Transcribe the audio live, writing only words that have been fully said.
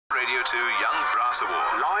Radio 2 Young Brass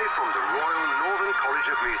Award. Live from the Royal Northern College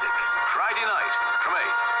of Music. Friday night from 8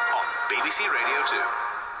 on BBC Radio 2.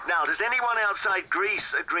 Now, does anyone outside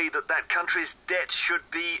Greece agree that that country's debt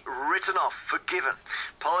should be written off, forgiven?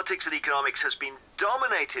 Politics and economics has been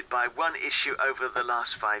dominated by one issue over the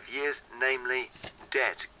last 5 years, namely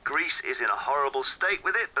debt. Greece is in a horrible state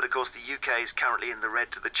with it, but of course the UK is currently in the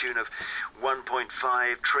red to the tune of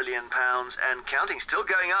 £1.5 trillion and counting. Still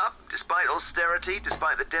going up, despite austerity,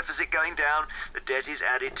 despite the deficit going down, the debt is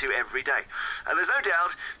added to every day. And there's no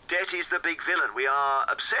doubt debt is the big villain. We are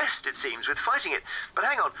obsessed, it seems, with fighting it. But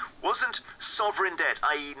hang on, wasn't sovereign debt,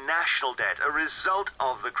 i.e. national debt, a result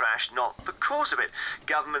of the crash, not the cause of it?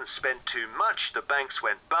 Governments spent too much, the banks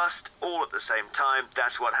went bust, all at the same time.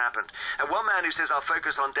 That's what happened. And one man who says our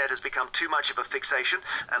focus on debt has become too much of a fixation,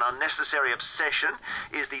 an unnecessary obsession,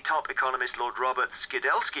 is the top economist Lord Robert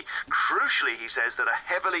Skidelsky. Crucially, he says that a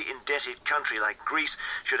heavily indebted country like Greece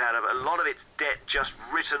should have a lot of its debt just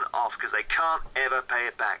written off because they can't ever pay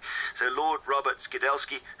it back. So Lord Robert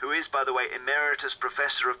Skidelsky, who is, by the way, Emeritus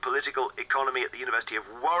Professor of Political Economy at the University of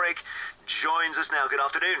Warwick, joins us now. Good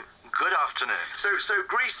afternoon. Good afternoon. So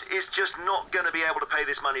Greece is just not going to be able to pay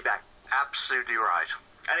this money back? Absolutely right.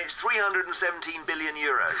 And it's 317 billion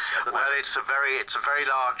euros at the moment. Well, it's a very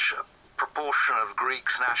large proportion of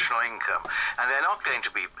Greece's national income, and they're not going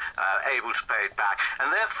to be able to pay it back,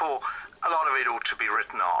 and therefore a lot of it ought to be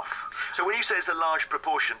written off. So when you say it's a large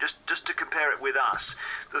proportion, just to compare it with us,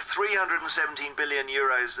 the 317 billion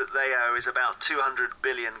euros that they owe is about 200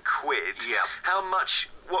 billion quid. Yeah. How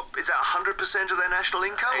much, what, is that 100% of their national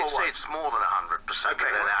income? It's more than 100% of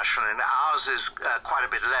their national income. Ours is quite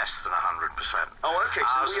a bit less than 100%. Oh, okay,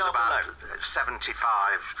 so ours we is are about below.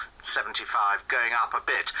 75, going up a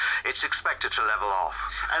bit. It's expected to level off.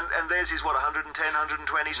 And theirs is what, 110, 120,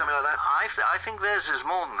 something like that? I think theirs is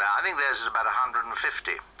more than that. I think theirs is about 150.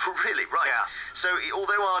 Really? Right. Yeah. So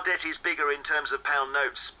although our debt is bigger in terms of pound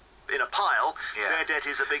notes in a pile, their debt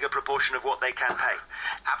is a bigger proportion of what they can pay.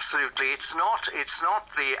 Absolutely. It's not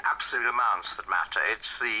the absolute amounts that matter.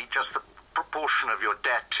 It's just the proportion of your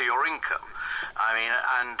debt to your income. I mean,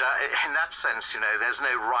 and in that sense, there's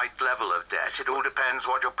no right level of debt. It all depends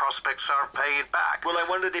what your prospects are of paying it back. Well, I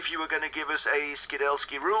wondered if you were going to give us a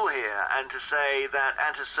Skidelsky rule here and to say that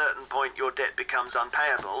at a certain point your debt becomes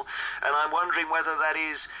unpayable, and I'm wondering whether that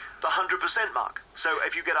is the 100% mark. So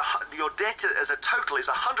if you get your debt as a total is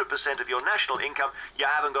 100% of your national income, you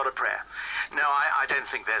haven't got a prayer. No, I don't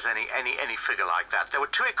think there's any figure like that. There were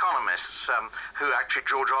two economists who actually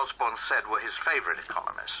George Osborne said were his favourite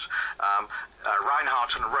economists,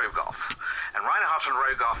 Reinhardt and Rogoff. And Reinhardt and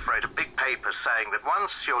Rogoff wrote a big paper saying that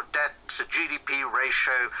once your debt to GDP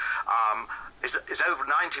ratio is over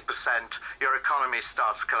 90%, your economy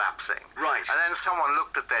starts collapsing. Right. And then someone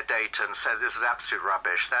looked at their data and said, this is absolute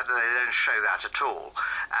rubbish. That they don't show that at all.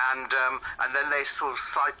 And then they sort of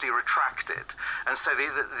slightly retracted. And so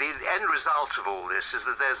the end result of all this is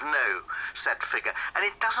that there's no set figure. And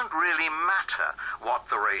it doesn't really matter what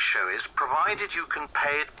the ratio is, provided you can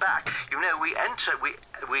pay it back.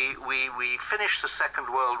 We finished the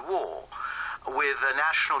Second World War with a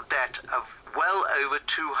national debt of well over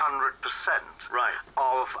 200%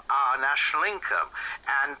 of our national income.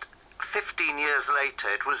 And 15 years later,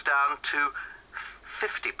 it was down to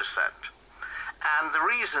 50%. And the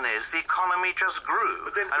reason is the economy just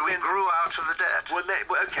grew, and we grew out of the debt. Well,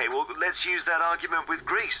 let's use that argument with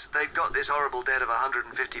Greece. They've got this horrible debt of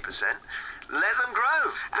 150%. Let them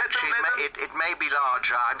grow. It may be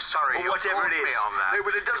larger. I'm sorry. Or whatever it is. Me on that. No,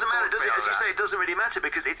 but it doesn't matter, does it? As you say, it doesn't really matter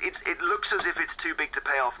because it looks as if it's too big to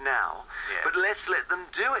pay off now. Yeah. But let's let them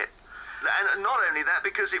do it. And not only that,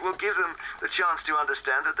 because it will give them the chance to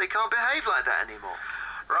understand that they can't behave like that anymore.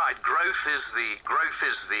 Right, growth is the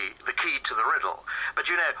key to the riddle. But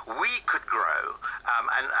we could grow,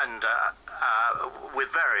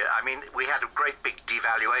 we had a great big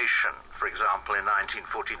devaluation, for example, in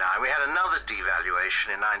 1949. We had another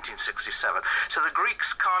devaluation in 1967. So the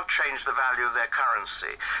Greeks can't change the value of their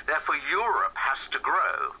currency. Therefore, Europe has to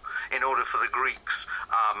grow in order for the Greeks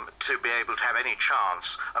to be able to have any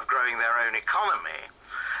chance of growing their own economy.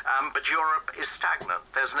 But Europe is stagnant.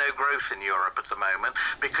 There's no growth in Europe at the moment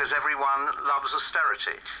because everyone loves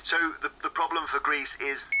austerity. So the problem for Greece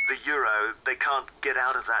is the euro. They can't get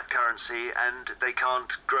out of that currency and they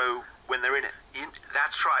can't grow when they're in it.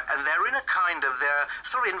 That's right. And they're in they're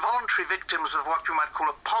sort of involuntary victims of what you might call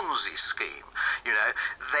a Ponzi scheme.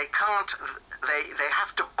 They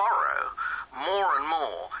have to borrow more and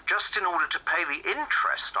more just in order to pay the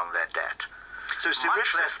interest on their debt. So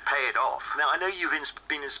much less pay it off. Now, I know you've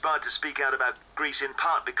been inspired to speak out about Greece in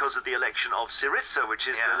part because of the election of Syriza, which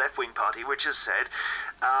is the left-wing party, which has said,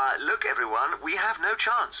 look, everyone, we have no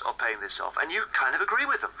chance of paying this off. And you kind of agree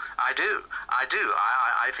with them. I do.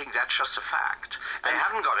 I think that's just a fact. They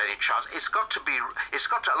haven't got any chance. A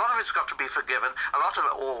lot of it's got to be forgiven. A lot of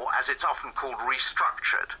it, or as it's often called,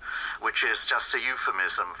 restructured, which is just a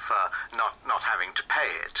euphemism for not having to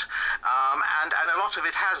pay it. And a lot of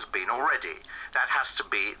it has been already. That has to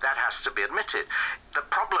be admitted. The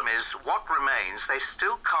problem is what remains. They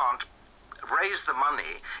still can't raise the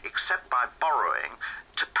money except by borrowing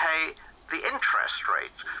to pay the interest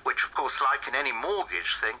rate, which, of course, like in any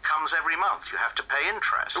mortgage thing, comes every month. You have to pay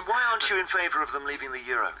interest. And why aren't you in favour of them leaving the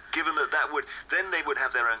euro? Given that then they would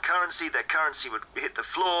have their own currency, their currency would hit the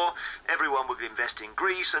floor, everyone would invest in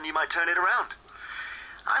Greece, and you might turn it around.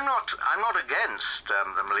 I'm not against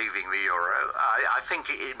them leaving the euro. I think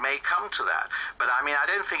it may come to that. But, I mean, I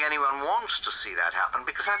don't think anyone wants to see that happen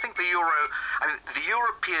because I think the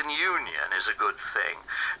European Union is a good thing.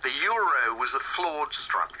 The euro was a flawed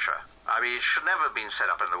structure. I mean, it should never have been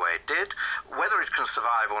set up in the way it did. Whether it can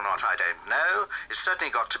survive or not, I don't know. It's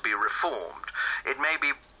certainly got to be reformed. It may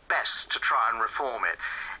be best to try and reform it.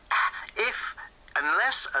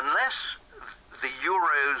 Unless the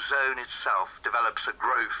Eurozone itself develops a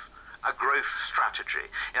growth strategy.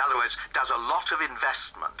 In other words, does a lot of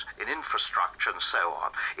investment in infrastructure and so on.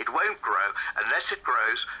 It won't grow. Unless it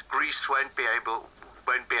grows, Greece won't be able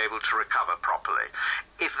to recover properly.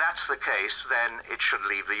 If that's the case, then it should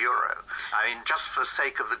leave the euro. I mean, just for the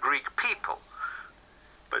sake of the Greek people.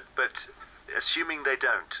 But assuming they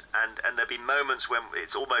don't, and there've been moments when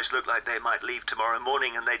it's almost looked like they might leave tomorrow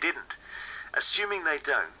morning and they didn't. Assuming they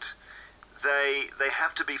don't, they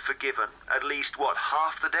have to be forgiven at least,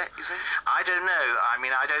 half the debt, you think? I don't know. I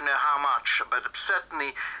mean, I don't know how much, but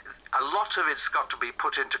certainly a lot of it's got to be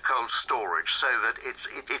put into cold storage so that it's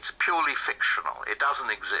purely fictional. It doesn't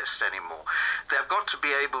exist anymore. They've got to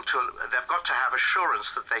have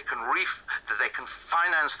assurance that they can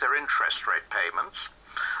finance their interest rate payments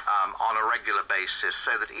on a regular basis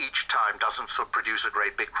so that each time doesn't sort of produce a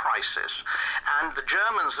great big crisis. And the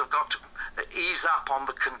Germans have got to ease up on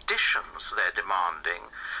the conditions they're demanding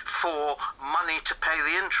for money to pay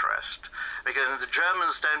the interest. Because the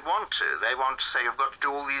Germans don't want to. They want to say you've got to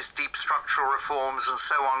do all these deep structural reforms and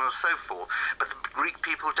so on and so forth. But the Greek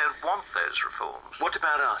people don't want those reforms. What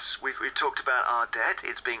about us? We've talked about our debt.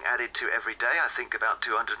 It's being added to every day. I think about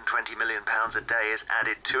 £220 million a day is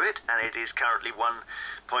added to it, and it is currently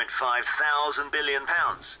 £1.5 billion.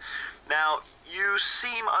 Now, you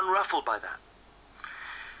seem unruffled by that.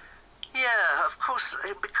 Yeah, of course,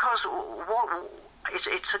 because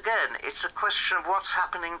it's a question of what's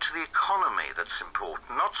happening to the economy that's important,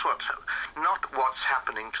 not what's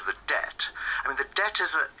happening to the debt. I mean, the debt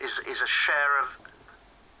is a share of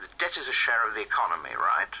the economy,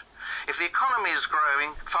 right? If the economy is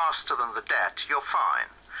growing faster than the debt, you're fine.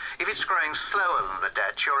 If it's growing slower than the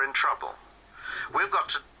debt, you're in trouble. We've got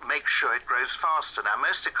to make sure it grows faster. Now,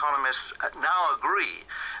 most economists now agree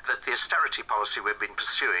that the austerity policy we've been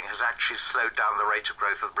pursuing has actually slowed down the rate of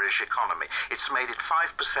growth of the British economy. It's made it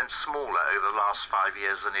 5% smaller over the last 5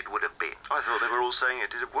 years than it would have been. I thought they were all saying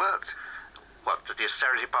it worked. What, that the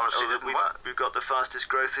austerity policy didn't work? We've got the fastest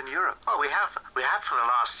growth in Europe. Well, we have for the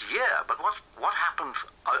last year, but what happened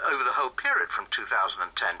over the whole period from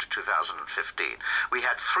 2010 to 2015? We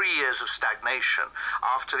had 3 years of stagnation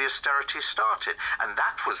after the austerity started, and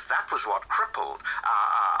that was what crippled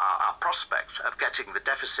our prospects of getting the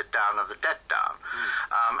deficit down and the debt down.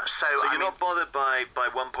 So you're not bothered by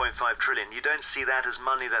 1.5 trillion. You don't see that as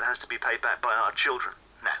money that has to be paid back by our children.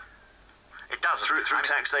 No. It doesn't. Through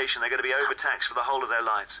taxation, they're going to be overtaxed for the whole of their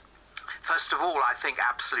lives. First of all, I think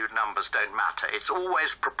absolute numbers don't matter. It's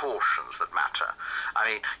always proportions that matter. I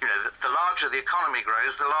mean, the larger the economy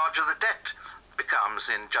grows, the larger the debt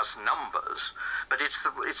becomes in just numbers. But it's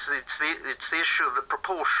the issue of the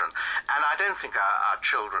proportion. And I don't think our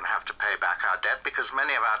children have to pay back our debt because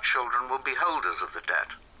many of our children will be holders of the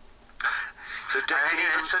debt. So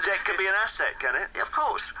debt can be an asset, can it? Yeah, of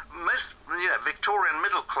course. Most Victorian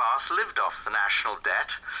middle class lived off the national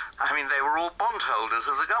debt. I mean, they were all bondholders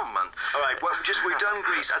of the government. All right, well, we've done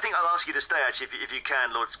Greece. I think I'll ask you to stay, actually, if you can,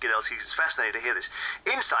 Lord Skidelsky. It's fascinating to hear this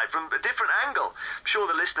insight from a different angle. I'm sure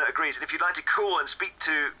the listener agrees. And if you'd like to call and speak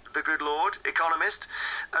to the good Lord, economist,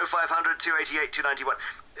 0500 288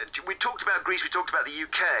 291. We talked about Greece, we talked about the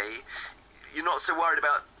UK. You're not so worried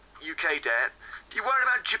about UK debt. Do you worry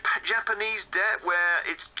about Japanese debt, where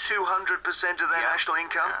it's 200% of their national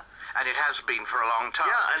income? Yeah. And it has been for a long time.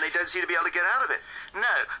 Yeah, and they don't seem to be able to get out of it.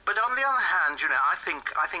 No, but on the other hand, I think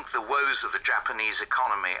the woes of the Japanese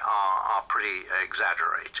economy are pretty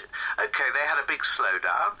exaggerated. Okay, they had a big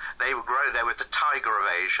slowdown. They were the tiger of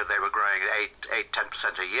Asia. They were growing at 10%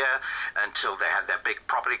 a year until they had their big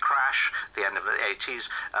property crash at the end of the 80s.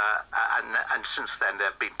 And since then,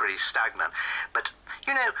 they've been pretty stagnant. But,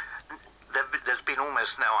 there's been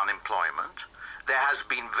almost no unemployment. There has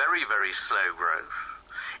been very, very slow growth.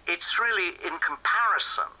 It's really in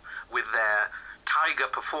comparison with their tiger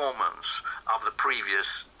performance of the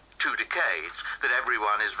previous 2 decades that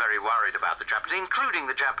everyone is very worried about the Japanese, including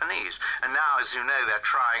the Japanese. And now, as you know, they're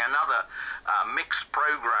trying another mixed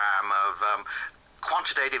program of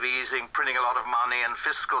quantitative easing, printing a lot of money, and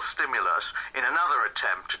fiscal stimulus in another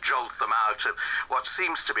attempt to jolt them out of what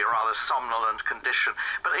seems to be a rather somnolent condition.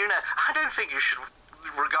 But, I don't think you should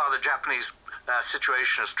regard the Japanese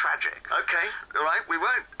situation as tragic. Okay, all right, we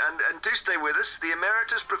won't. And do stay with us. The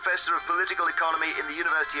Emeritus Professor of Political Economy in the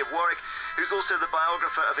University of Warwick, who's also the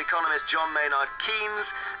biographer of economist John Maynard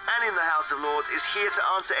Keynes, and in the House of Lords, is here to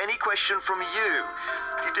answer any question from you.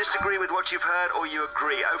 If you disagree with what you've heard or you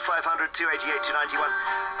agree, 0500 288 291.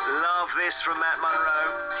 Love this from Matt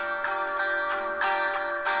Munro.